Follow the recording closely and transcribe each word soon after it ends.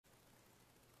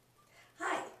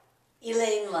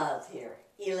Elaine Love here,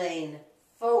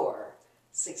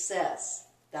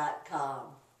 Elaine4Success.com.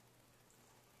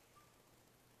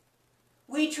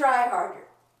 We try harder.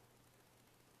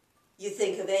 You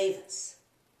think of Avis.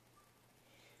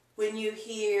 When you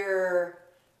hear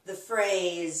the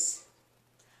phrase,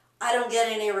 I don't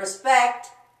get any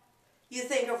respect, you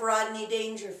think of Rodney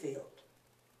Dangerfield.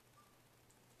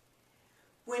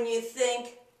 When you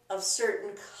think of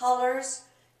certain colors,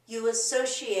 you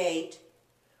associate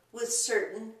with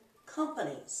certain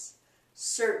companies,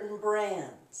 certain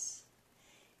brands.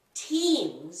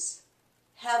 Teams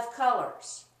have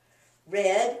colors.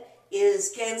 Red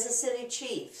is Kansas City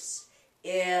Chiefs.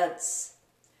 It's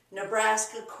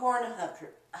Nebraska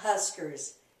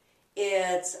Cornhuskers.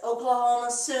 It's Oklahoma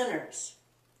Sooners.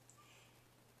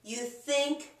 You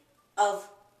think of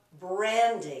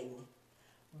branding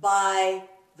by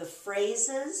the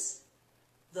phrases,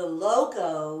 the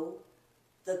logo,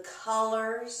 the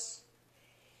colors,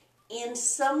 and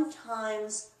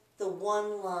sometimes the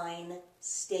one-line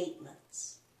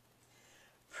statements.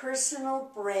 Personal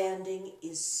branding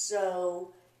is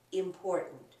so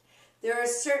important. There are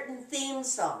certain theme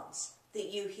songs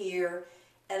that you hear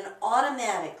and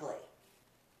automatically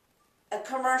a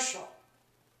commercial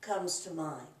comes to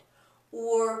mind,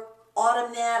 or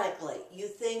automatically you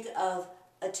think of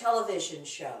a television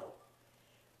show.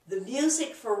 The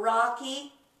music for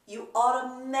Rocky, you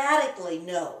automatically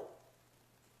know.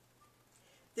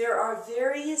 There are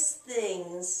various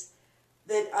things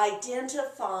that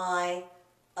identify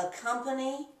a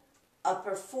company, a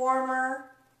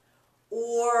performer,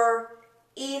 or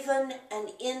even an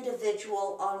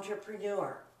individual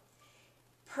entrepreneur.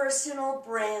 Personal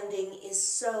branding is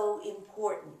so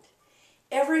important.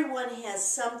 Everyone has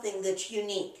something that's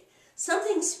unique,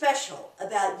 something special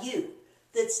about you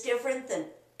that's different than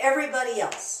everybody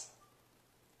else.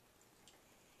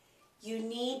 You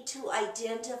need to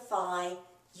identify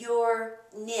your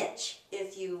niche,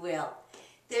 if you will.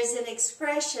 There's an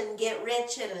expression, get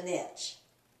rich in a niche.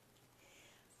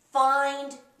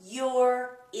 Find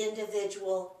your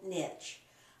individual niche.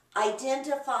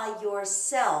 Identify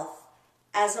yourself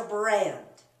as a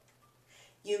brand.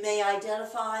 You may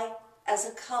identify as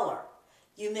a color.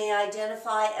 You may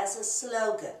identify as a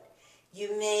slogan.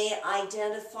 You may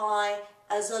identify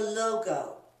as a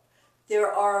logo.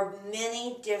 There are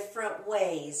many different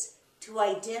ways to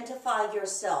identify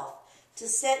yourself, to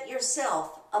set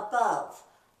yourself above,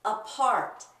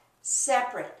 apart,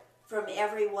 separate from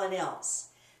everyone else.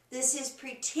 This is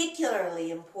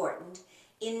particularly important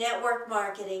in network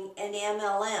marketing and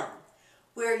MLM,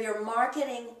 where you're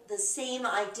marketing the same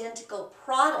identical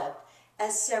product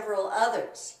as several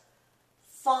others.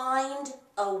 Find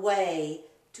a way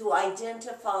to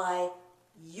identify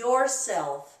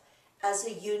yourself as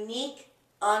a unique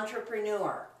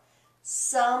entrepreneur.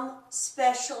 Some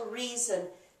special reason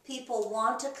people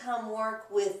want to come work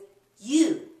with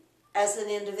you as an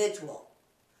individual.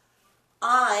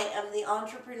 I am the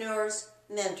entrepreneur's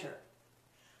mentor.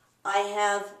 I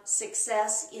have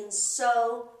success in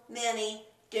so many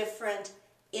different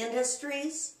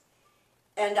industries,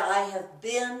 and I have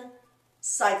been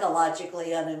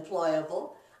psychologically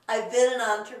unemployable. I've been an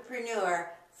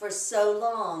entrepreneur for so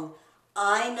long.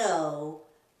 I know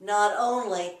not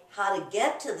only how to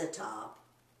get to the top,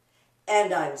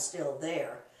 and I'm still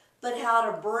there, but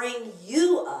how to bring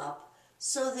you up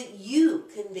so that you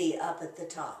can be up at the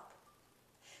top.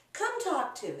 Come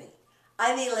talk to me.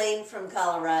 I'm Elaine from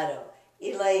Colorado,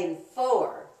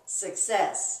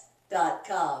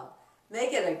 Elaine4Success.com.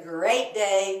 Make it a great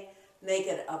day. Make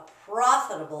it a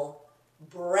profitable,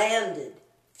 branded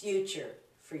future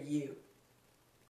for you.